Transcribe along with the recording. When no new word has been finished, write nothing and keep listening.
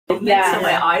Yeah. So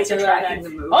my eyes are tracking the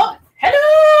movement. Oh,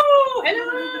 hello.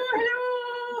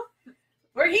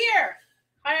 We're here.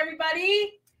 Hi,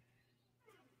 everybody.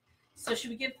 So should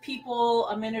we give people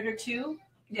a minute or two?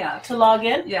 Yeah. To log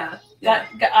in? Yeah.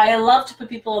 I love to put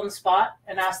people on the spot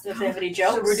and ask them if they have any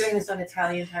jokes. So we're doing this on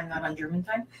Italian time, not on German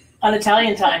time? On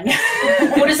Italian time.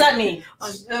 What does that mean?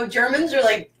 No, Germans are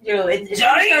like, if we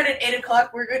start at 8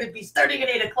 o'clock, we're going to be starting at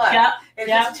 8 o'clock. Yeah. If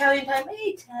it's Italian time,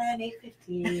 8:10,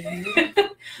 8:15.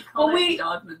 Well,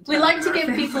 we like to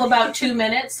give people about 2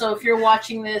 minutes. So if you're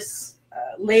watching this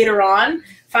later on,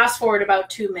 fast forward about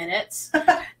 2 minutes,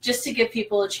 just to give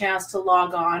people a chance to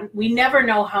log on. We never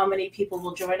know how many people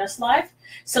will join us live.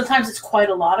 Sometimes it's quite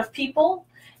a lot of people,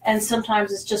 and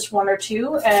sometimes it's just one or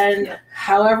two, and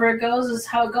however it goes is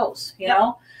how it goes, you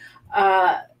know?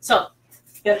 So,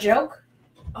 you got a joke?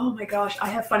 Oh my gosh, I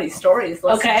have funny stories.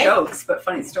 Less jokes, but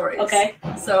funny stories. Okay.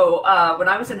 So when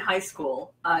I was in high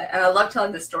school, and I love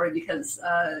telling this story because,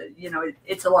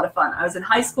 it's a lot of fun. I was in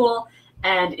high school,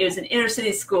 and it was an inner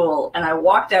city school, and I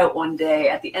walked out one day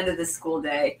at the end of this school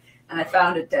day, and I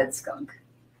found a dead skunk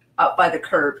up by the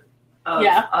curb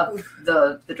of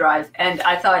the drive. And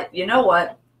I thought, you know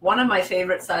what? One of my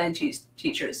favorite science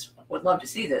teachers would love to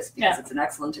see this because it's an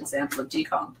excellent example of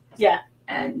decomp. Yeah.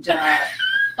 And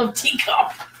of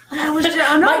decomp.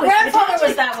 My grandfather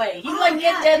was that way. He'd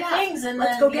get dead things and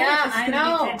let's then, go get it. I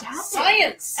know.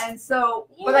 Science. And so,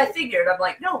 but I figured, I'm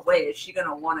like, no way is she going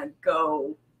to want to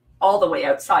go all the way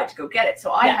outside to go get it.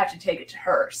 So I have to take it to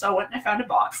her. So I went and I found a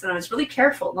box, and I was really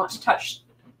careful not to touch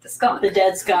the skunk. The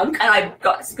dead skunk. And I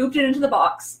scooped it into the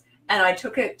box, and I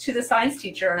took it to the science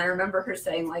teacher, and I remember her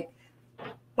saying, like,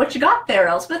 what you got there,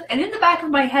 Elsbeth? And in the back of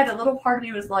my head, a little part of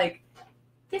me was like,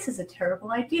 this is a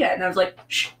terrible idea. And I was like,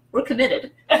 shh, we're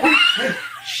committed.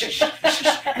 Shh.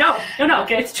 No.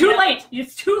 Okay, it's too late.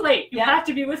 It's too late. You have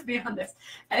to be with me on this.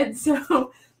 And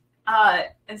so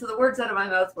the words out of my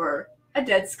mouth were, a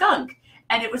dead skunk.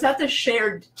 And it was at the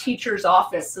shared teacher's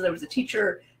office. So there was a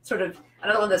teacher, sort of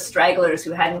another one of the stragglers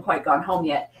who hadn't quite gone home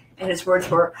yet. And his words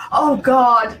were, oh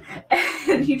God.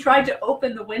 And he tried to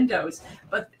open the windows,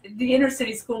 but the inner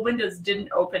city school windows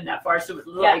didn't open that far. So it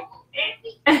was like,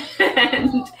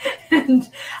 and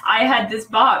I had this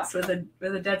box with a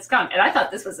dead skunk. And I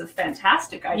thought this was a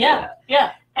fantastic idea.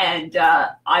 Yeah. And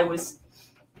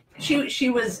She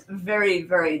was very,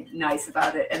 very nice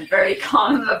about it and very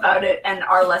calm about it. And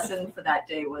our lesson for that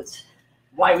day was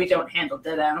why we don't handle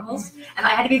dead animals. And I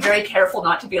had to be very careful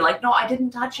not to be like, no, I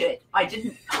didn't touch it.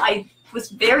 I was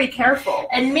very careful.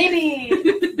 And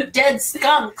maybe dead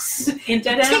skunks in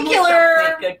dead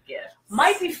particular good gifts.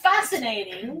 Might be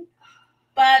fascinating,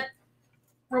 but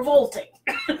revolting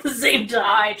at the same time.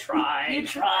 I try. You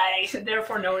try.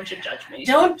 Therefore, no one should judge me.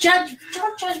 Don't judge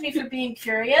me for being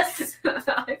curious. No,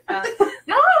 it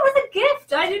was a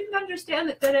gift. I didn't understand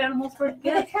that dead animals were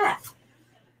Get a cat.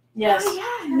 Yes.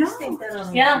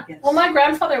 Oh, yeah. Well, my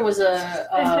grandfather was a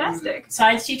fantastic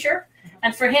science teacher,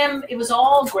 and for him, it was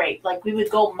all great. Like, we would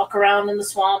go muck around in the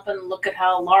swamp and look at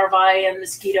how larvae and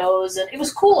mosquitoes, and it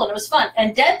was cool and it was fun.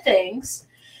 And dead things,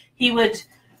 he would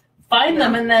find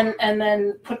them and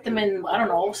then put them in, I don't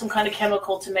know, some kind of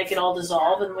chemical to make it all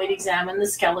dissolve, and we'd examine the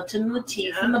skeleton and the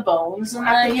teeth and the bones, and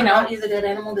Is a dead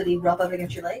animal? Did he rub up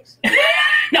against your legs?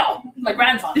 No, my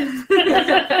grandfather. All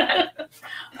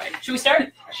right, should we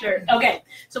start? Sure. Okay,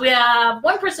 so we have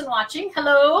one person watching.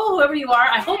 Hello, whoever you are.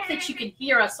 I hope that you can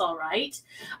hear us all right.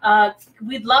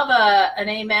 We'd love an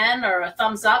amen or a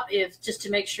thumbs up, just to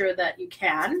make sure that you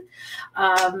can.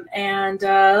 And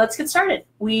let's get started.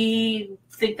 We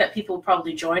think that people will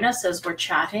probably join us as we're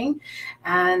chatting.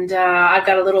 And I've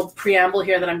got a little preamble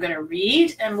here that I'm going to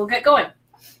read, and we'll get going.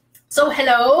 So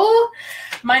hello,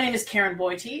 my name is Karen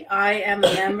Boite. I am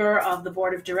a member of the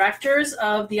board of directors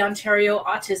of the Ontario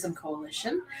Autism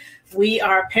Coalition. We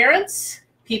are parents,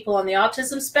 people on the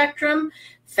autism spectrum,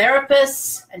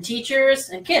 therapists and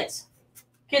teachers, and kids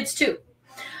too.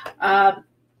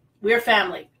 We're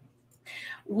family.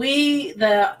 We,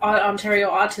 the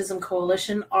Ontario Autism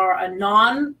Coalition, are a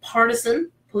non-partisan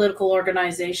political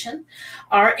organization.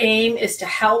 Our aim is to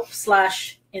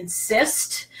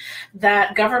help/insist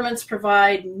that governments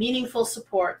provide meaningful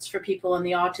supports for people on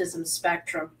the autism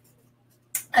spectrum.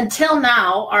 Until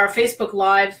now, our Facebook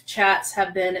Live chats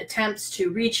have been attempts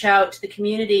to reach out to the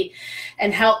community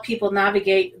and help people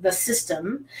navigate the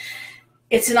system.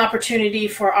 It's an opportunity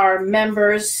for our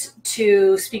members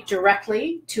to speak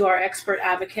directly to our expert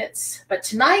advocates. But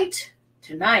tonight,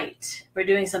 we're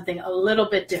doing something a little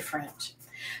bit different.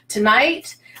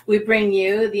 Tonight, we bring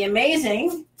you the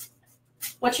amazing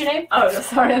What's your name? Oh,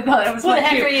 sorry, I thought it was Who the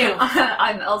heck are you?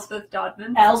 I'm Elsbeth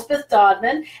Dodman. Elsbeth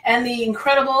Dodman, and the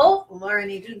incredible Laura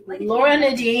Nadine. Laura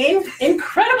Nadine.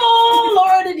 Incredible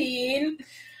Laura Nadine.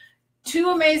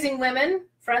 Two amazing women,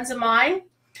 friends of mine.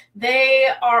 They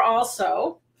are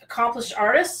also accomplished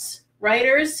artists,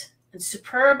 writers, and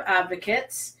superb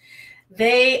advocates.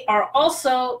 They are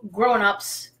also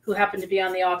grown-ups who happen to be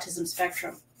on the autism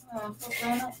spectrum. Oh,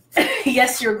 grown up.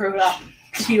 Yes, you're grown up.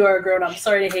 You are a grown-up.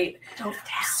 Sorry to hate. Don't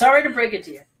tell. Sorry to break it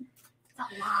to you. It's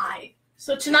a lie.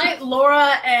 So tonight,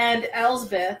 Laura and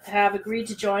Elsbeth have agreed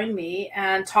to join me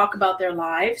and talk about their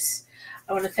lives.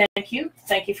 I want to thank you.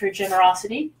 Thank you for your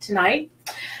generosity tonight.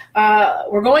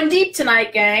 We're going deep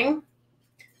tonight, gang.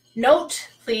 Note,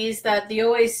 please, that the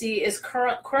OAC is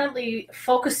currently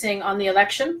focusing on the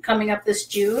election coming up this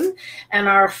June, and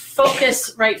our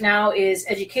focus right now is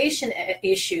education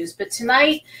issues. But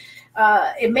tonight,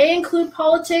 it may include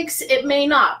politics, it may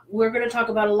not. We're going to talk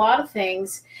about a lot of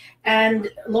things, and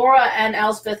Laura and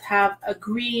Elsbeth have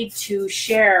agreed to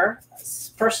share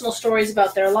personal stories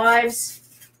about their lives.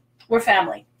 We're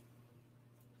family.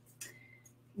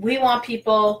 We want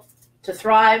people to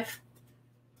thrive,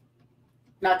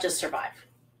 not just survive.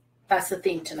 That's the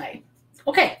theme tonight.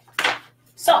 Okay,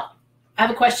 so I have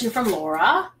a question from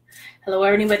Laura. Hello,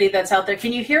 anybody that's out there.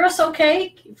 Can you hear us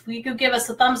okay? If you could give us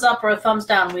a thumbs up or a thumbs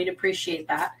down, we'd appreciate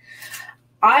that.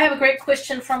 I have a great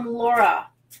question from Laura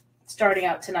starting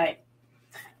out tonight.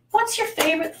 What's your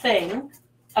favorite thing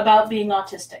about being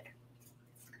autistic?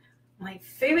 My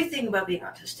favorite thing about being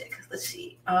autistic, let's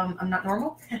see, I'm not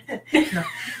normal? No.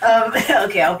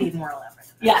 Okay, I'll be more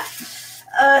elaborate. Yeah.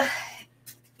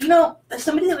 You know, as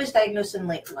somebody that was diagnosed in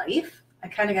late life, I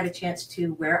kind of got a chance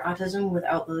to wear autism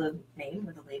without the name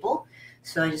or the label,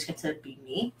 so I just get to be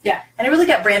me. Yeah. And I really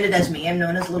got branded as me. I'm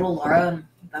known as Little Laura, and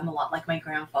I'm a lot like my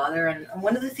grandfather, and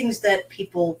one of the things that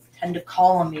people tend to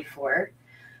call on me for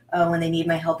when they need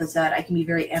my help is that I can be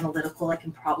very analytical, I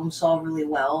can problem solve really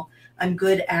well. I'm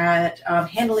good at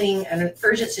handling an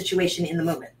urgent situation in the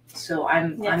moment. So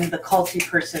I'm the call to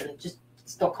person. Just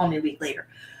don't call me a week later.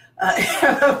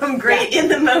 I'm great in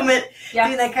the moment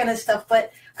doing that kind of stuff.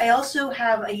 But I also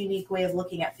have a unique way of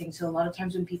looking at things. So a lot of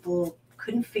times when people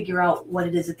couldn't figure out what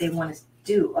it is that they want to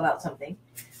do about something,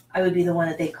 I would be the one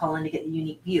that they call in to get the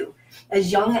unique view.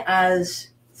 As young as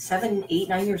 7, 8,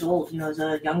 9 years old, as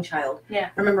a young child, I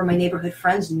remember my neighborhood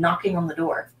friends knocking on the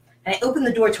door. And I opened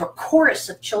the door to a chorus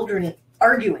of children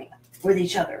arguing with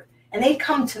each other. And they'd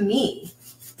come to me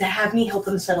to have me help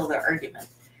them settle their argument.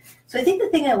 So I think the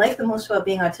thing I like the most about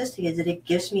being autistic is that it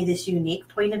gives me this unique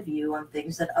point of view on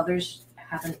things that others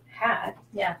haven't had.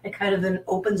 Yeah. It kind of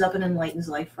opens up and enlightens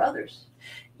life for others.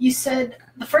 You said,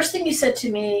 the first thing you said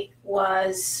to me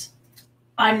was,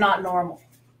 I'm not normal.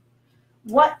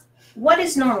 What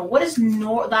is normal? What does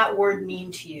that word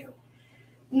mean to you?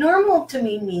 Normal to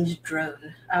me means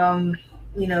drone.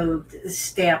 The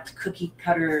stamped cookie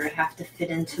cutter have to fit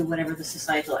into whatever the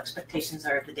societal expectations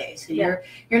are of the day. So you're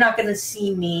not going to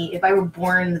see me, if I were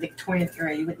born in the Victorian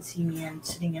era, you wouldn't see me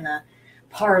sitting in a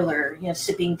parlor,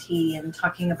 sipping tea and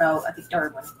talking about, I think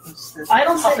Darwin. I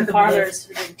don't sit in parlors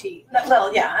sipping tea.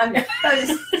 Well, yeah, I was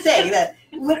just saying that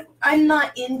I'm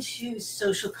not into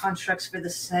social constructs for the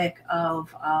sake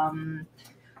of,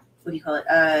 what do you call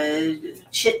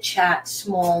it, chit chat,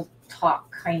 small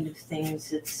talk kind of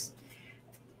things.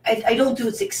 I don't do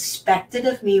what's expected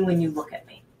of me when you look at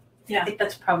me. Yeah. I think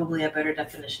that's probably a better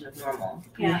definition of normal.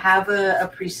 Yeah. You have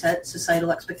a preset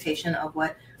societal expectation of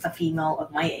what a female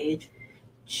of my age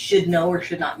should know or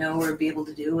should not know or be able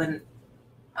to do, and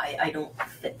I don't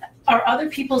fit that. Are other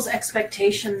people's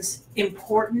expectations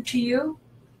important to you?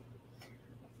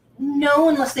 No,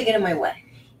 unless they get in my way.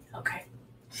 Okay.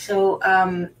 So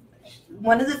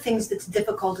one of the things that's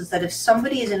difficult is that if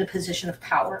somebody is in a position of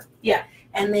power,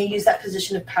 and they use that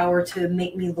position of power to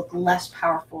make me look less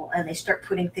powerful, and they start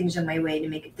putting things in my way to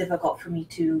make it difficult for me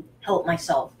to help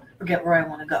myself or get where I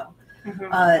want to go,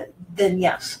 then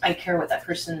yes, I care what that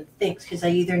person thinks, because I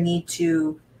either need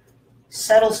to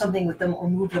settle something with them or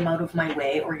move them out of my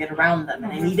way or get around them,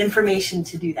 and I need information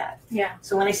to do that. Yeah.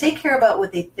 So when I say care about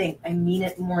what they think, I mean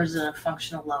it more as a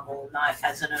functional level, not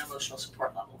as an emotional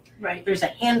support level. Right. There's a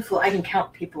handful, I can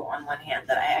count people on one hand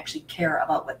that I actually care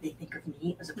about what they think of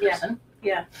me as a person.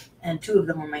 Yeah. And 2 of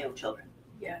them are my own children.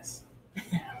 Yes.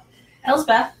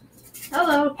 Elsbeth.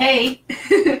 Hello. Hey.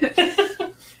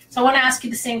 So I want to ask you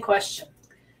the same question.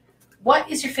 What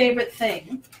is your favorite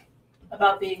thing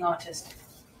about being autistic?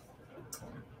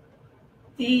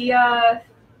 The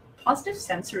positive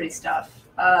sensory stuff.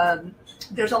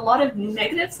 There's a lot of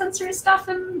negative sensory stuff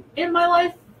in my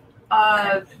life,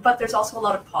 but there's also a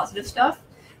lot of positive stuff.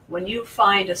 when you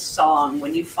find a song,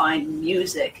 when you find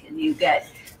music, and you get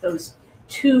those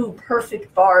two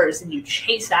perfect bars, and you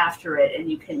chase after it,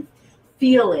 and you can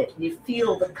feel it, and you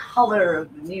feel the color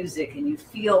of the music, and you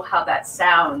feel how that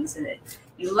sounds, and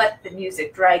you let the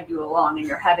music drag you along, and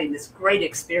you're having this great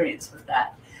experience with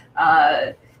that.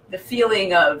 The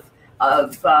feeling of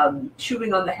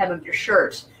chewing on the hem of your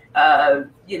shirt,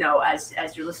 you know, as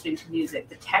you're listening to music,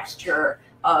 the texture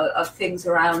of things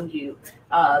around you,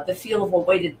 the feel of a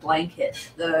weighted blanket,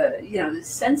 the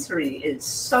sensory is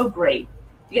so great.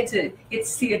 You get to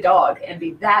see a dog and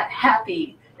be that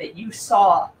happy that you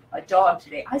saw a dog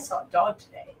today. I saw a dog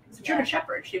today. It was a German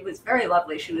Shepherd. She was very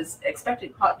lovely. She was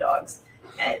expecting hot dogs,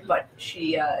 but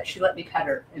she let me pet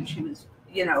her, and she was,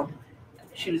 you know,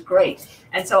 she was great.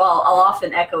 And so I'll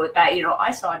often echo it that, you know,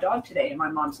 I saw a dog today, and my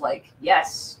mom's like,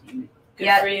 yes,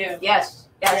 Good for you. Yes.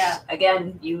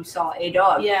 Again, you saw a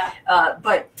dog. Yeah.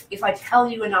 But if I tell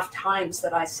you enough times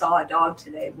that I saw a dog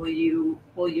today, will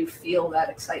you feel that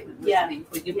excitement with me?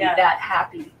 Will you be that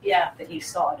happy that you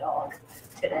saw a dog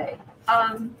today?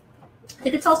 I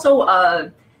think it's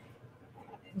also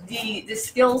the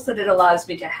skills that it allows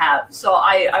me to have. So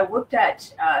I worked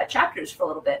at Chapters for a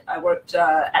little bit. I worked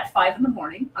at 5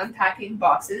 a.m. unpacking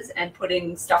boxes and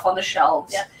putting stuff on the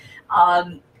shelves. Yeah.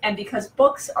 And because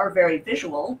books are very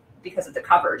visual, because of the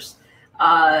covers,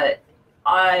 I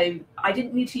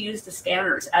didn't need to use the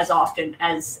scanners as often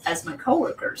as my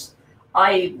coworkers.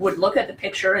 I would look at the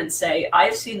picture and say,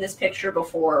 I've seen this picture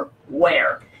before,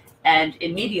 where? And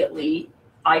immediately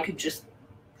I could just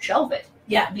shelve it.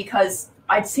 Yeah. Because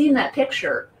I'd seen that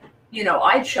picture. You know,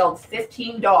 I'd shelved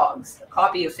 15 dogs, a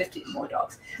copy of 15 more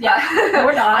dogs. Yeah,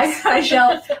 more dogs. I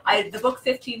shelved the book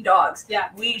 15 Dogs. Yeah.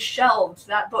 We shelved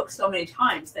that book so many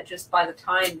times that just by the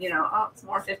time, you know, oh, it's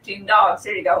more 15 dogs,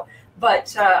 there you go.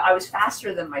 But I was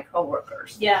faster than my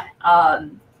coworkers. Yeah.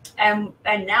 And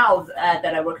now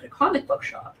that I work at a comic book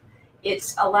shop,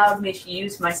 it's allowed me to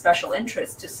use my special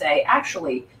interest to say,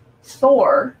 actually,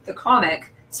 Thor, the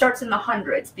comic, starts in the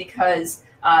hundreds because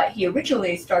he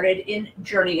originally started in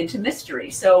Journey into Mystery.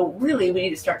 So really, we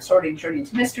need to start sorting Journey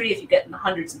into Mystery. If you get in the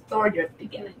hundreds of Thor, you're at the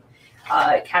beginning.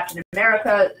 Captain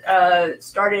America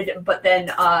started, but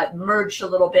then merged a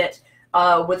little bit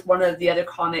with one of the other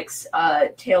comics,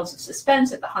 Tales of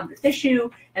Suspense, at the 100th issue.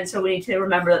 And so we need to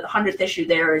remember that the 100th issue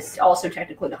there is also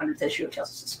technically the 100th issue of Tales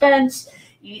of Suspense.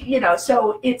 You know,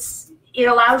 so it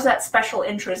allows that special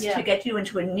interest to get you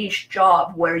into a niche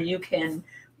job where you can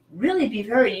really be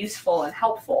very useful and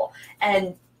helpful.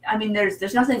 And I mean,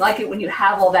 there's nothing like it when you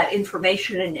have all that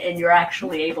information and you're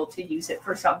actually able to use it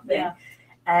for something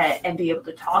and be able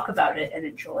to talk about it and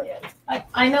enjoy it.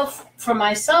 I know for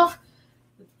myself,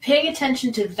 paying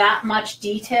attention to that much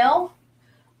detail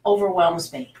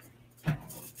overwhelms me.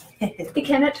 It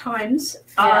can at times,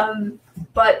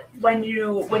 but when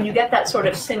you get that sort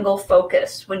of single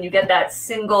focus, when you get that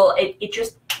single, it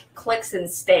just clicks and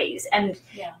stays, and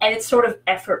it's sort of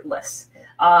effortless.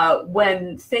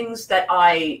 When things that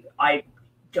I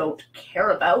don't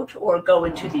care about or go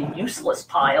into the useless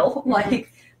pile,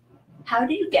 like how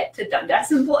do you get to Dundas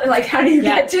and like how do you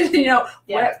get to, you know,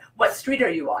 what street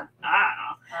are you on?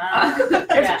 I don't know.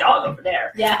 There's a dog over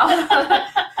there. Yeah.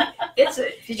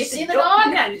 Did you see the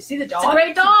dog? Yeah, did you see the dog? It's a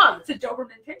great dog. It's a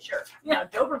Doberman Pinscher. Now,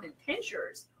 Doberman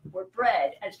Pinschers were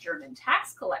bred as German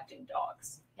tax collecting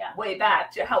dogs way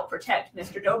back to help protect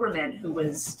Mr. Doberman, who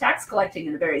was tax collecting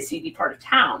in a very seedy part of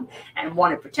town and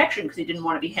wanted protection because he didn't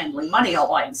want to be handling money all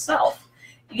by himself.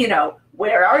 You know,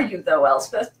 where are you though,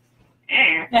 Elsbeth?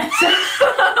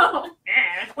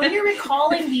 When you're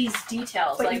recalling these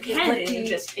details, but like you can,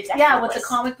 with the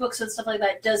comic books and stuff like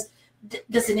that, does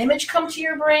an image come to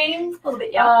your brain? A little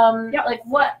bit, Like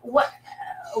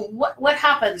what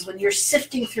happens when you're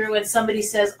sifting through and somebody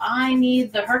says, I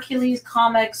need the Hercules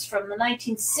comics from the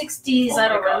 1960s. I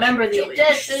don't remember the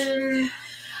edition.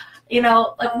 You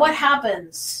know, like what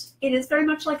happens? It is very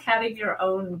much like having your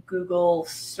own Google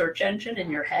search engine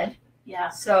in your head. Yeah.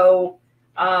 So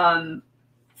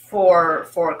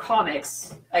for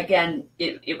comics, again,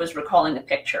 it was recalling a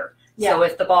picture. Yeah. So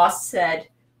if the boss said,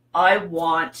 I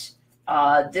want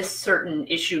this certain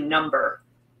issue number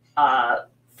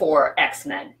for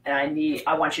X-Men, and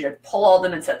I want you to pull all of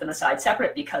them and set them aside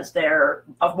separate because they're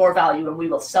of more value and we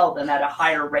will sell them at a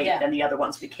higher rate than the other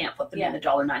ones. We can't put them in the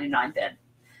 $1.99 bin.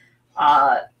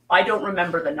 I don't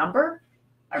remember the number.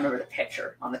 I remember the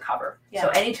picture on the cover. Yeah. So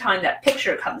anytime that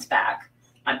picture comes back,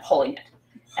 I'm pulling it.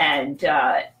 And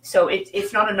so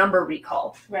it's not a number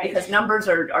recall, because numbers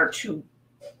are too.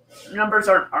 Numbers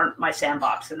aren't my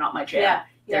sandbox. They're not my jam.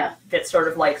 That's sort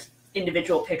of like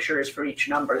individual pictures for each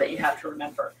number that you have to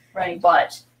remember. Right.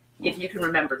 But if you can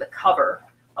remember the cover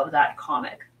of that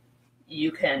comic,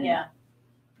 you can,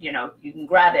 you know, you can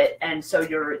grab it. And so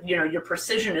your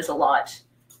precision is a lot,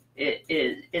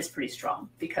 it is pretty strong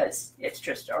because it's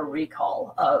just a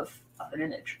recall of an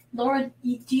image. Laura,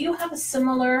 do you have a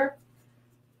similar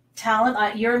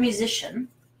talent? You're a musician,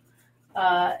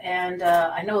 and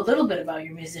I know a little bit about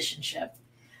your musicianship.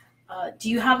 Do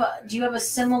you have a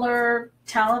similar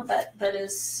talent that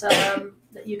is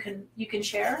that you can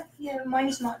share? Yeah, mine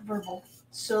is not verbal.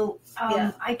 So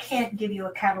I can't give you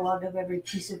a catalog of every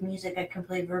piece of music I can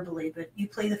play verbally, but you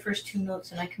play the first 2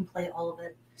 notes and I can play all of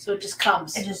it. So it just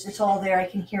comes. It's all there. I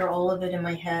can hear all of it in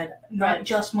my head. Not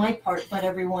just my part, but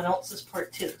everyone else's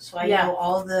part too. So I know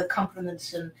all the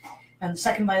accompaniments and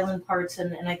second violin parts,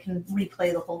 and I can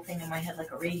replay the whole thing in my head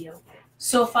like a radio.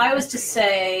 So if I was to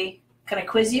say, can I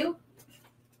quiz you?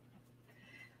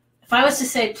 If I was to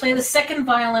say, play the second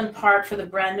violin part for the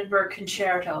Brandenburg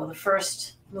Concerto, the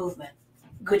first movement,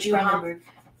 could you hum?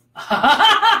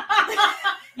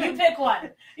 You pick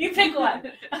one. You pick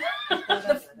one.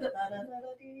 That's the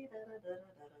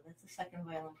second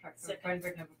violin part for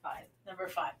Brandenburg number 5. Number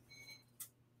 5.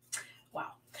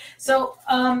 Wow. So,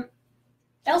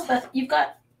 Elsbeth, you've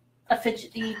got a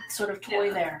fidgety sort of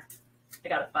toy there. I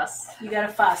got a fuss. You got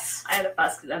a fuss. I had a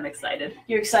fuss because I'm excited.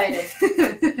 You're excited.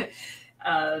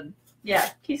 Yeah,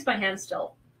 keeps my hand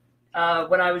still.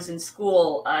 When I was in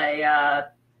school,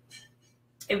 the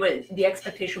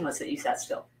expectation was that you sat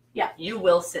still. Yeah. You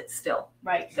will sit still.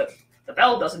 Right. The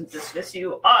bell doesn't dismiss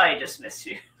you. I dismiss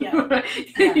you. Yeah.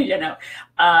 You know,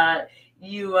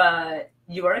 you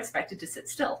are expected to sit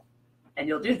still, and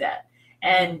you'll do that.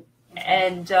 And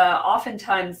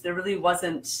oftentimes there really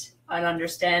wasn't an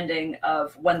understanding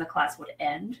of when the class would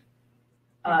end.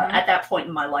 At that point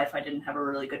in my life, I didn't have a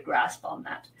really good grasp on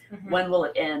that. When will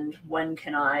it end? When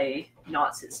can I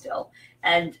not sit still?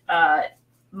 And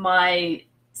my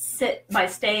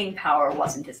staying power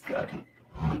wasn't as good.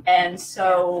 And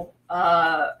so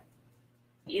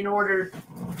in order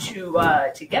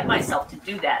to get myself to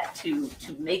do that, to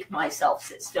make myself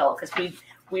sit still, because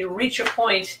we reach a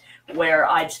point where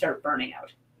I'd start burning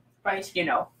out. Right. You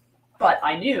know, but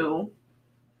I knew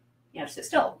you have to sit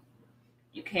still.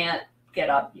 You can't get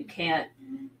up. You can't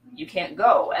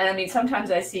go. And I mean,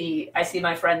 sometimes I see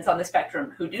my friends on the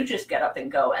spectrum who do just get up and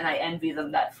go, and I envy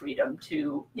them that freedom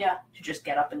to just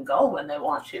get up and go when they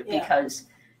want to, because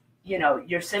you know,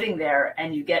 you're sitting there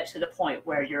and you get to the point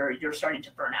where you're starting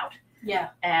to burn out. Yeah.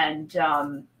 And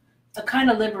a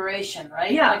kind of liberation,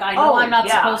 right? Yeah. Like I know I'm not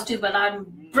supposed to, but I'm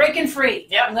breaking free.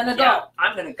 Yeah. I'm gonna go.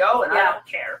 I'm gonna go, and I don't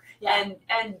care. Yeah.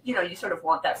 And you know, you sort of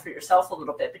want that for yourself a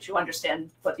little bit, but you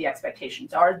understand what the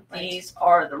expectations are. Right. These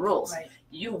are the rules. Right.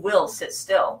 You will sit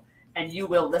still and you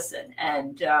will listen.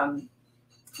 And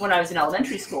when I was in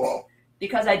elementary school,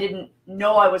 because I didn't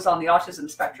know I was on the autism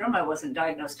spectrum, I wasn't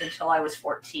diagnosed until I was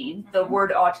 14. The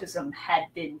word autism had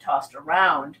been tossed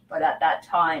around, but at that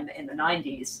time in the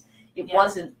 90s, it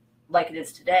wasn't like it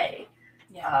is today.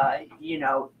 Yeah. You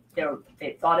know,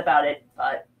 they thought about it,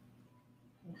 but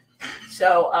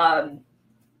so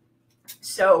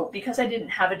because I didn't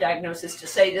have a diagnosis to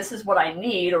say this is what I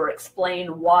need or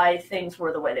explain why things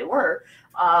were the way they were,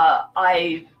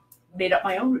 I made up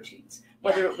my own routines,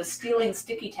 whether it was stealing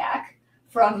sticky tack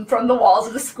from the walls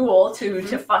of the school to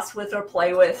fuss with or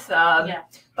play with.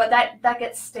 But that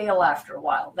gets stale after a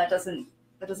while. That doesn't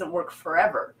work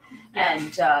forever. Yeah.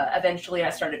 And eventually I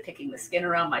started picking the skin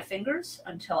around my fingers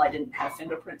until I didn't have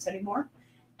fingerprints anymore.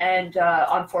 And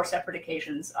on 4 separate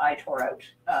occasions, I tore out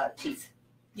teeth.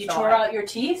 You tore out your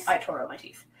teeth? I tore out my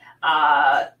teeth.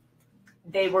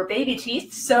 They were baby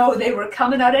teeth, so they were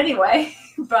coming out anyway.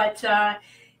 But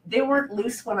they weren't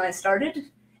loose when I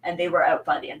started, and they were out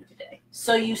by the end of the day.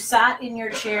 So you sat in your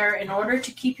chair in order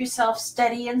to keep yourself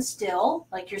steady and still,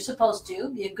 like you're supposed to,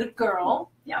 be a good girl.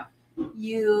 Yeah.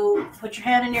 You put your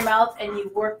hand in your mouth and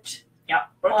you worked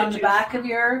on the back of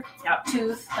your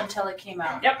tooth until it came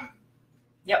out. Yep.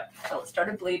 Until it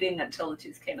started bleeding, until the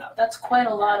tooth came out. That's quite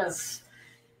a lot of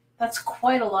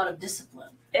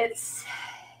discipline. It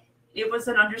was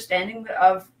an understanding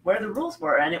of where the rules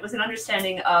were, and it was an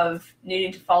understanding of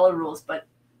needing to follow rules, but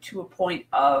to a point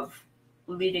of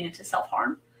leading into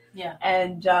self-harm. Yeah.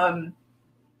 And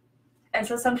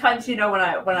so sometimes, you know,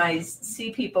 when I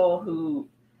see people who,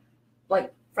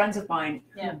 like friends of mine,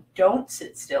 who don't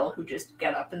sit still, who just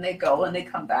get up and they go and they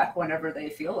come back whenever they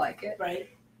feel like it. Right.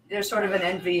 There's sort of an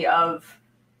envy of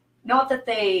not that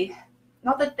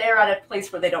they're at a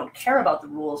place where they don't care about the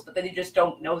rules, but that they just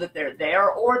don't know that they're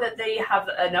there, or that they have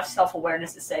enough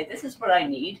self-awareness to say, this is what I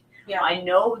need. Yeah. I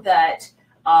know that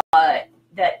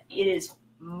that it is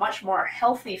much more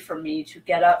healthy for me to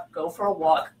get up, go for a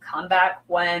walk, come back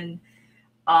when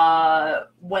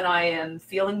when I am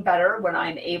feeling better, when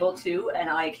I'm able to, and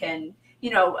I can,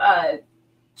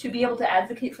 to be able to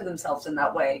advocate for themselves in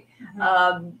that way.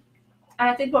 And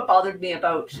I think what bothered me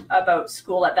about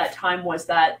school at that time was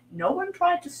that no one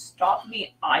tried to stop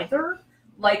me either.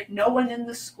 Like, no one in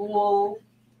the school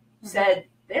said,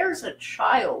 "There's a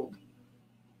child.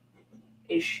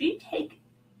 Is she taking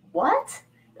what?"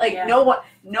 Like, no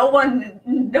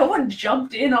one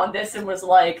jumped in on this and was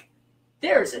like,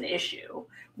 "There's an issue."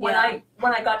 When I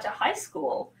got to high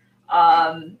school,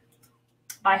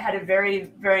 I had a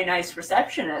very, very nice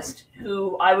receptionist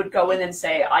who I would go in and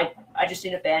say, I just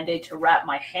need a Band-Aid to wrap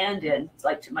my hand in,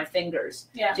 like to my fingers,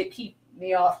 to keep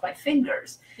me off my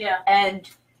fingers. Yeah. And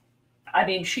I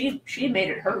mean, she made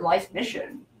it her life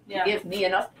mission to give me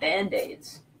enough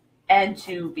Band-Aids and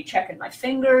to be checking my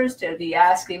fingers, to be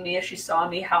asking me if she saw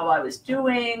me how I was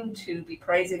doing, to be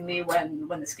praising me when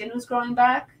the skin was growing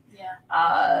back.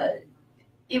 Yeah.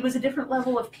 It was a different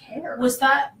level of care. Was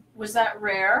that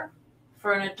rare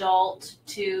for an adult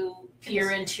to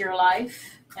peer into your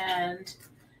life and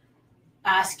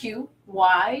ask you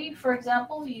why, for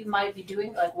example, you might be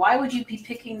doing, like, why would you be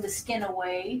picking the skin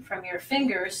away from your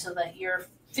fingers so that your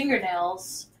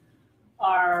fingernails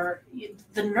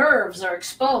the nerves are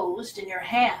exposed in your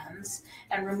hands,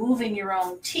 and removing your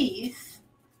own teeth?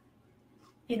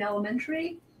 In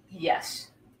elementary,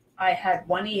 yes. I had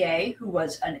one EA who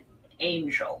was an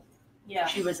angel. Yeah.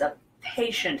 She was a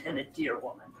patient and a dear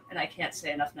woman, and I can't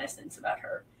say enough nice things about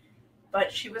her.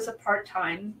 But she was a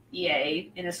part-time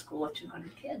EA in a school of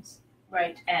 200 kids.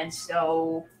 Right. And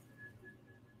so,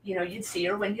 you'd see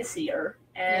her when you see her.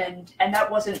 And that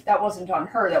wasn't on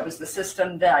her. That was the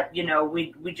system that,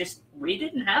 we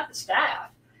didn't have the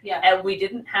staff. Yeah. And we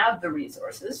didn't have the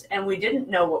resources, and we didn't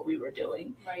know what we were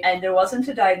doing. Right. And there wasn't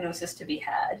a diagnosis to be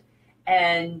had.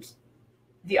 And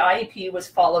the IEP was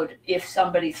followed if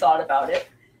somebody thought about it,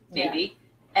 maybe.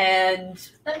 Yeah. And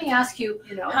let me ask you,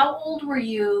 how old were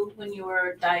you when you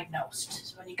were diagnosed?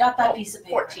 So when you got that piece of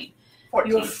paper? 14.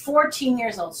 You were 14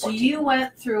 years old. So 14. You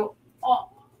went through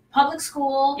public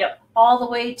school, yep, all the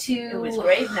way to it was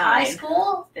grade 9. High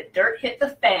school? The dirt hit the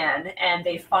fan, and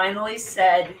they finally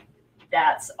said,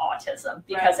 that's autism.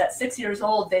 Because at 6 years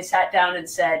old, they sat down and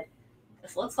said,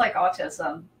 this looks like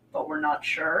autism, but we're not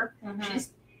sure. Mm-hmm.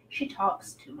 She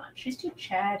talks too much. She's too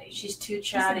chatty. She's too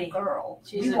chatty. She's a girl.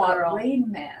 She's we a want girl. Rain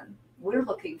Man. We're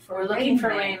looking for Rain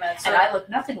Man. So, and I look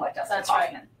nothing like Dustin that's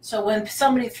Hoffman. right. So when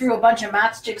somebody threw a bunch of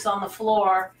matchsticks on the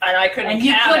floor, and I couldn't, and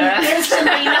you couldn't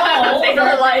instantly know they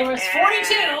that were like, there was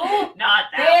 42. Not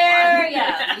that there, one.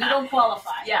 Yeah, you don't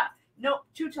qualify. Yeah. Nope.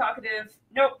 Too talkative.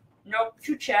 Nope.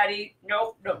 Too chatty.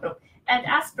 Nope. And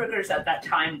Asperger's at that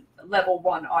time, level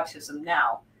 1 autism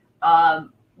now,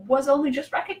 was only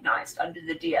just recognized under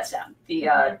the DSM,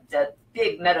 the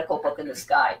big medical book in the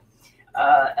sky,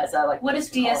 as I like. What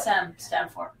does DSM stand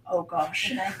for? Oh gosh,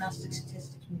 the Diagnostic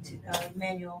Statistics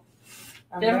Manual.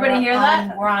 Did everybody hear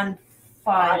that? We're on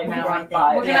 5 now. We're on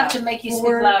 5. We're gonna have to make you speak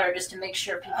louder just to make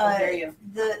sure people hear you.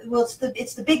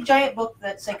 It's the big giant book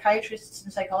that psychiatrists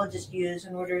and psychologists use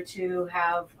in order to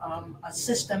have a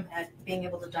system at being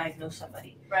able to diagnose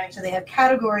somebody. Right. So they have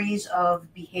categories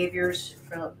of behaviors.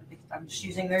 I'm just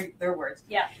using their words.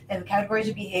 Yeah. They have categories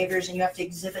of behaviors, and you have to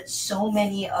exhibit so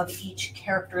many of each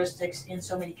characteristics in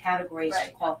so many categories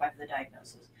to qualify for the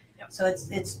diagnosis. Yep. So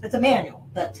it's a manual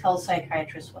that tells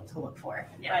psychiatrists what to look for.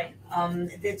 Right.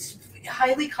 It's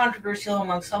highly controversial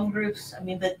among some groups. I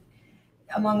mean, but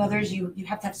among others, you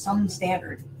have to have some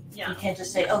standard. Yeah. You can't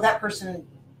just say, oh, that person,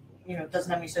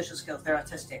 doesn't have any social skills. They're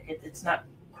autistic. It's not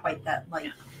quite that light.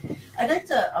 Yeah. I'd like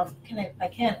to, I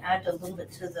can add a little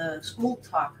bit to the school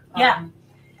talk. Yeah.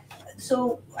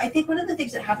 So I think one of the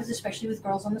things that happens, especially with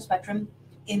girls on the spectrum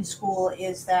in school,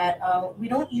 is that we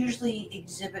don't usually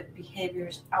exhibit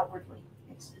behaviors outwardly.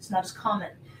 It's not as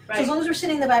common. Right. So as long as we're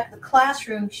sitting in the back of the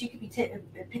classroom, she could be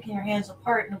picking her hands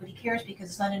apart. Nobody cares because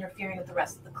it's not interfering with the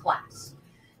rest of the class.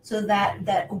 So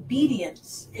that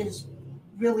obedience is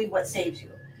really what saves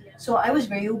you. Yeah. So I was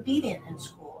very obedient in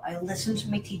school. I listened to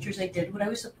my teachers. I did what I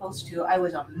was supposed to. I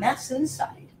was a mess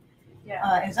inside.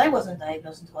 Yeah. As I wasn't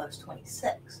diagnosed until I was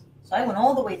 26. So I went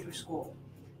all the way through school,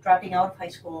 dropping out of high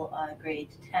school grade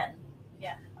 10.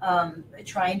 Yeah.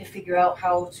 Trying to figure out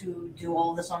how to do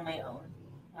all this on my own.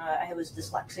 I was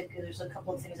dyslexic. There's a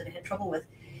couple of things that I had trouble with.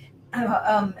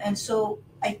 And so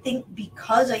I think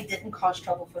because I didn't cause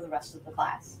trouble for the rest of the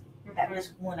class, that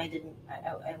was when I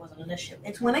wasn't an issue.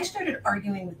 It's when I started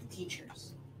arguing with the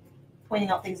teachers, pointing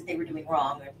out things that they were doing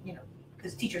wrong, or,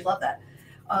 because teachers love that.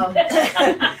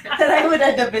 that I would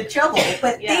end up in trouble.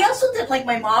 But they Yeah. also didn't like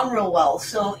my mom real well.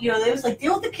 So, you know, they was like,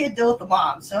 deal with the kid, deal with the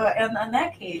mom. So in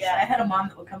that case, Yeah. I had a mom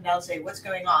that would come down and say, what's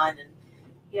going on? And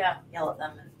Yeah. yell at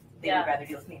them. And they Yeah. would rather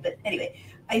deal with me. But anyway,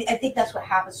 I think that's what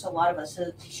happens to a lot of us.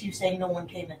 So she was saying no one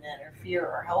came in to interfere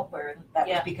or help her. And that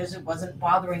Yeah. was because it wasn't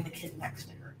bothering the kid next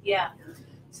to her. Yeah.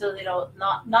 So they don't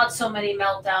not so many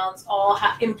meltdowns, all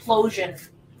implosion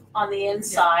on the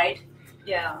inside.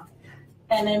 Yeah.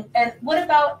 And what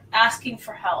about asking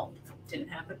for help? Didn't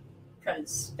happen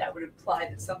because that would imply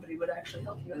that somebody would actually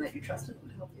help you and that you trusted them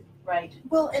to help you. Right.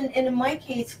 Well, and in my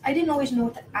case, I didn't always know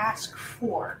what to ask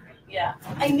for. Yeah.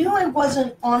 I knew I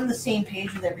wasn't on the same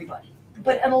page with everybody.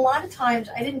 But and a lot of times,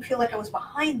 I didn't feel like I was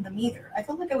behind them either. I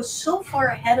felt like I was so far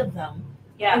ahead of them,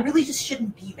 I Yeah. really just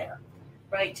shouldn't be there.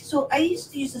 Right. So I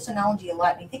used to use this analogy a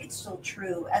lot, and I think it's still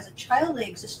true. As a child, I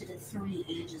existed at 3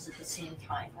 ages at the same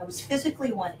time. I was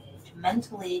physically one age,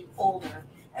 mentally older,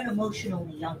 and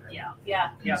emotionally younger. Yeah.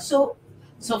 Yeah. Yeah. So,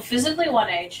 So physically one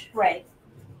age, right,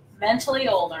 mentally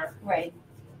older, right,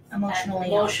 and emotionally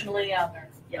younger. emotionally younger.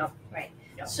 Right.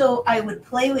 Yeah. So I would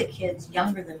play with kids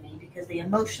younger than me because they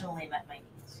emotionally met my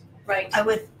needs. Right. I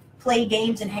would play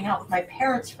games and hang out with my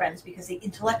parents' friends because they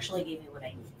intellectually gave me what I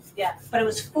needed. Yeah. But I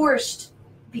was forced,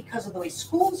 because of the way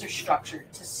schools are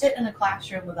structured, to sit in a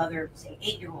classroom with other, say,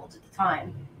 8-year-olds at the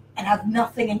time and have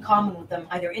nothing in common with them,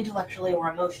 either intellectually or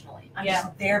emotionally. I'm Yeah.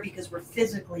 just there because we're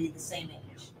physically the same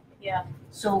age. Yeah.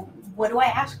 So what do I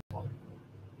ask for?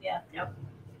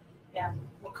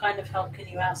 What kind of help can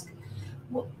you ask?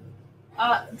 Well,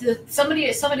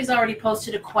 somebody's already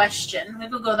posted a question.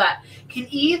 Maybe we'll go that.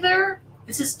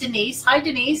 This is Denise. Hi,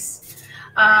 Denise.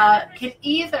 Can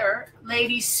either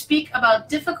ladies speak about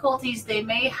difficulties they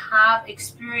may have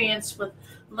experienced with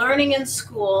learning in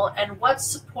school and what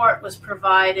support was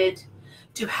provided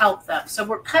to help them? So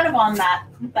we're kind of on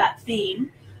that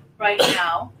theme right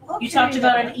now. You talked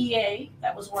about an EA.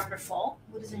 That was wonderful.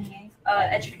 What is an EA?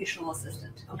 Educational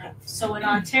assistant. Okay. So in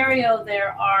Ontario,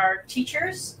 there are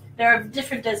teachers. There are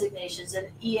different designations, and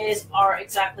EAs are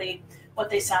exactly what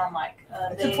they sound like.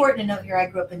 It's important to note here, I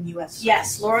grew up in the U.S.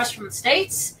 Yes, Laura's from the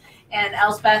States, and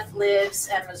Elsbeth lives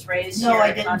and was raised No, here I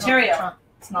in didn't vote for Ontario. Trump.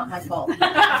 It's not my fault.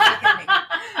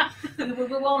 we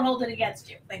won't hold it against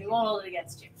you. We won't hold it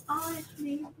against you.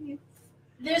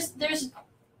 There's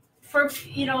for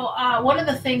one of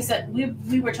the things that we've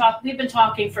been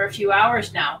talking for a few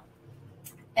hours now,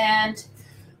 and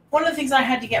one of the things I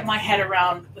had to get my head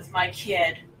around with my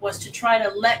kid was to try to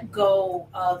let go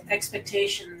of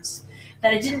expectations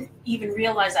that I didn't even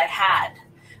realize I had,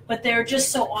 but they're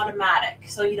just so automatic.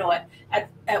 So at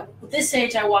this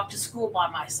age I walked to school by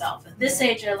myself. At this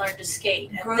age I learned to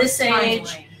skate. At this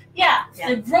age, yeah,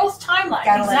 the growth timeline,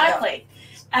 exactly.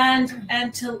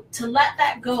 And to let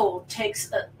that go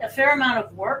takes a fair amount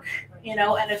of work, and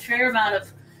a fair amount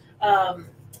of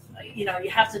you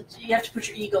have to put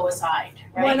your ego aside,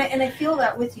 right? Well, and I feel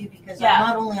that with you because Yeah. I'm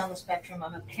not only on the spectrum,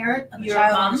 I'm a parent of a You're a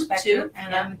child on mom, the spectrum, too.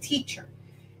 and Yeah. I'm a teacher.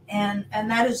 And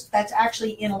that's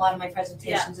actually in a lot of my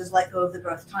presentations is let go of the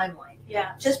growth timeline.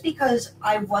 Yeah. Just because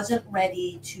I wasn't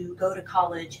ready to go to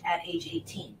college at age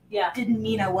 18 Yeah. didn't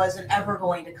mean I wasn't ever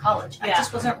going to college. I Yeah.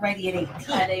 just wasn't ready at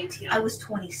 18. At 18. I was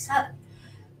 27.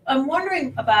 I'm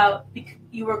wondering about,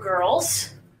 you were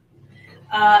girls.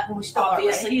 We still are,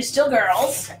 Obviously, right? you're still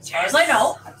girls, as far as I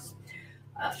know.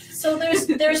 So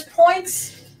there's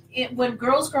points when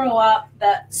girls grow up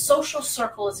that social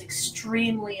circle is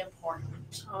extremely important.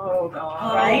 Oh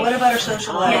God. Right? What about our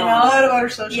social life? You know? What about our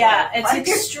social Yeah, life? it's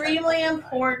extremely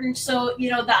important. So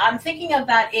I'm thinking of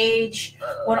that age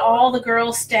when all the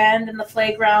girls stand in the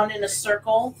playground in a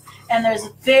circle, and there's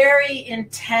very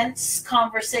intense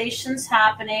conversations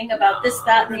happening about this,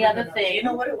 that, and the other thing. You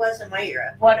know what it was in my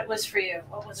era? What it was for you?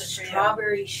 What was it for you?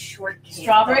 Strawberry shortcake.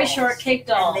 Strawberry dolls. shortcake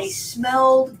dolls. And they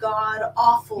smelled god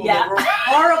awful. Yeah. They were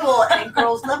horrible. And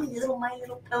girls loved these little My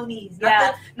Little Ponies.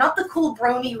 Not the cool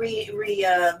brony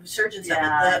resurgence of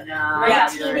it. The Yeah.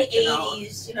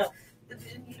 1980s,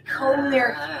 comb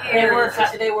their hair. They were And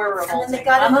then revolting. they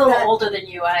got I'm a into little that- older than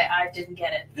you. I didn't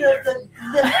get it. The lip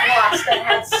gloss that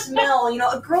had smell.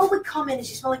 A girl would come in and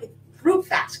she smelled like a fruit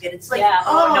basket. It's like, Yeah.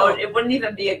 Oh no, it wouldn't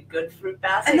even be a good fruit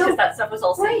basket I know. because that stuff was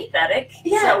all Right. synthetic.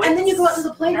 yeah. So And then you go out to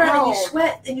the playground and you smelled.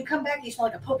 sweat and you come back and you smell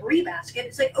like a potpourri basket.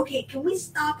 It's like, okay, can we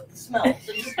stop with the smells?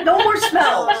 Just no more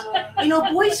smells.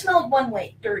 Boys smelled one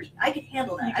way, dirty. I could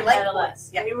handle that. You I could like handle that.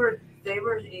 boys. Yeah. They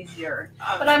were easier.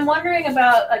 But I'm wondering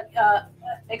about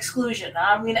exclusion.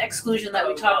 I mean, exclusion that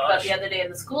we talked about the other day in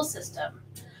the school system.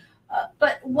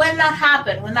 But when that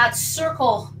happened, when that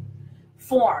circle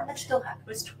formed. That still happens. It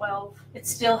was 12. It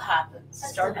still happens.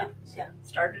 Started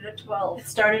at 12. It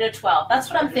started at 12. That's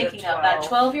what I'm Started at thinking of. That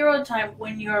 12-year-old time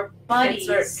when your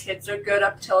buddies. Kids are good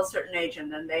up till a certain age, and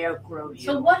then they outgrow you.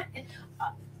 So what?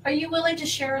 Are you willing to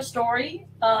share a story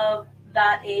of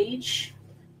that age,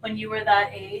 when you were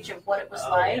that age, of what it was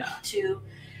to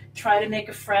try to make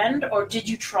a friend, or did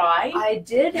you try? I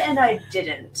did and I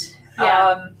didn't.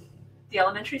 Yeah. The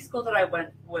elementary school that I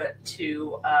went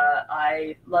to,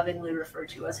 I lovingly refer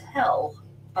to as hell.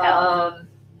 And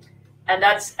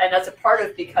that's a part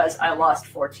of because I lost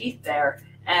 4 teeth there,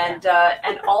 and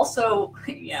also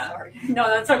Sorry. no,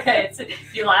 that's okay.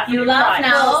 You laugh. You laugh cry.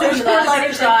 now. There's You good laugh life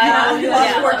and to cry. try. You lost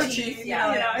laugh 4 and teeth. cry. You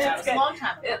know, Yeah, it's it was good. a long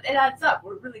time ago. It adds up.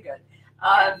 We're really good.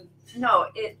 No,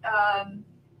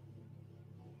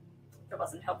 there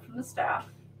wasn't help from the staff.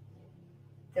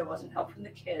 There wasn't help from the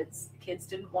kids. The kids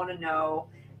didn't want to know,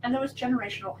 and there was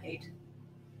generational hate.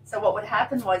 So what would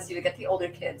happen was you would get the older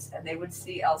kids, and they would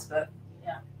see Elsbeth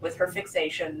with her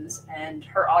fixations and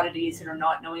her oddities and her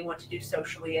not knowing what to do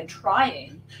socially and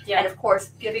trying, and of course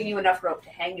giving you enough rope to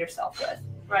hang yourself with.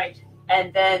 Right.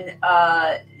 And then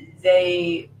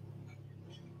they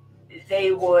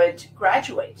would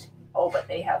graduate. Oh, but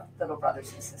they have little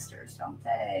brothers and sisters, don't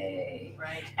they?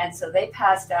 Right. And so they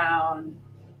pass down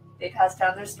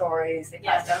their stories, they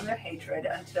pass down their hatred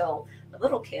until the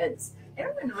little kids, they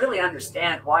don't even really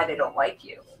understand why they don't like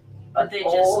you. But they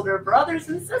older brothers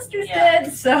and sisters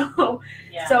did. So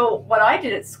what I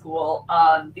did at school,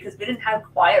 because we didn't have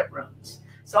quiet rooms,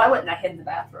 so I went and I hid in the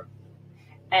bathroom.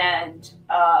 And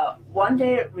one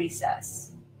day at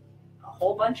recess, a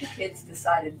whole bunch of kids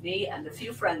decided me and the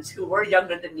few friends who were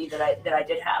younger than me that I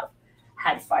did have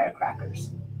had firecrackers.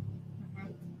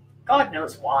 God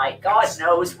knows why. God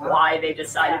knows why they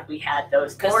decided we had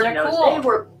those. Lord knows cool. They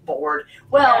were bored.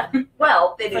 Well,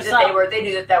 they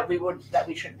knew that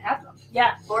we shouldn't have them.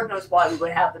 Yeah. Lord knows why we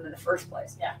would have them in the first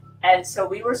place. Yeah. And so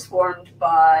we were swarmed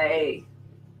by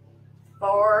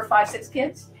 4, 5, 6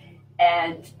 kids,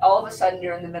 and all of a sudden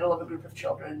you're in the middle of a group of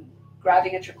children,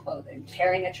 grabbing at your clothing,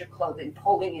 tearing at your clothing,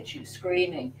 pulling at you,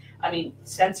 screaming. I mean,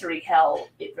 sensory hell.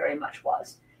 It very much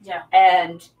was. Yeah.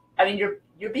 And I mean,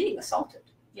 you're being assaulted.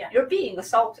 Yeah. You're being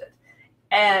assaulted.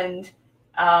 And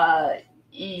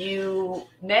you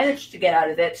managed to get out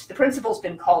of it. The principal's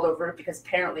been called over because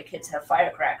apparently kids have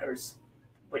firecrackers,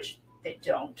 which they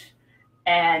don't.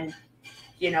 And,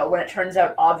 when it turns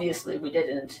out obviously we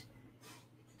didn't,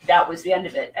 that was the end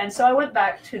of it. And so I went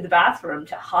back to the bathroom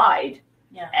to hide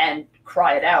and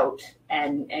cry it out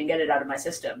and get it out of my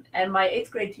system. And my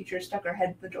 8th grade teacher stuck her head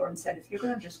in the door and said, if you're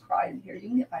going to just cry in here, you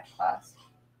can get back to class.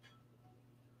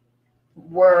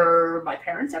 Were my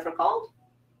parents ever called?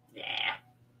 Nah.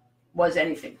 Was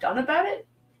anything done about it?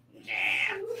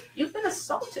 Nah. You've been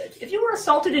assaulted. If you were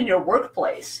assaulted in your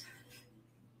workplace,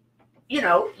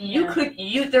 there's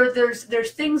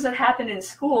things that happen in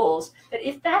schools that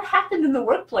if that happened in the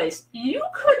workplace, you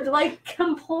could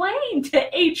complain to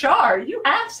HR. You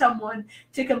have someone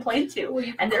to complain to. Well,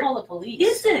 you can call the police.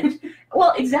 Isn't.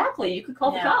 Well, exactly. You could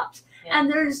call the cops. Yeah. And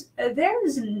there's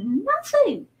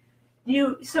nothing.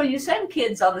 So you send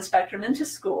kids on the spectrum into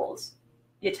schools.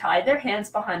 You tie their hands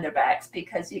behind their backs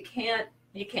because you can't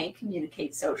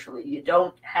communicate socially. You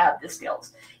don't have the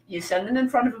skills. You send them in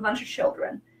front of a bunch of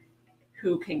children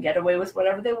who can get away with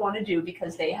whatever they want to do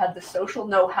because they have the social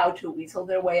know-how to weasel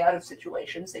their way out of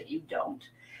situations that you don't.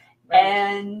 Right.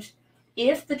 And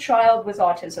if the child with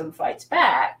autism fights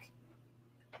back,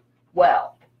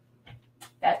 well,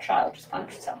 that child just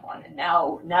punched someone, and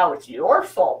now it's your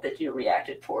fault that you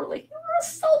reacted poorly. You were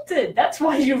assaulted. That's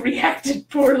why you reacted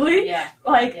poorly. Yeah.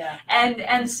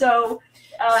 And so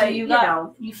you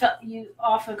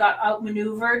often got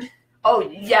outmaneuvered. Oh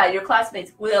yeah, your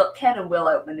classmates can and will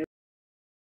outmaneuver.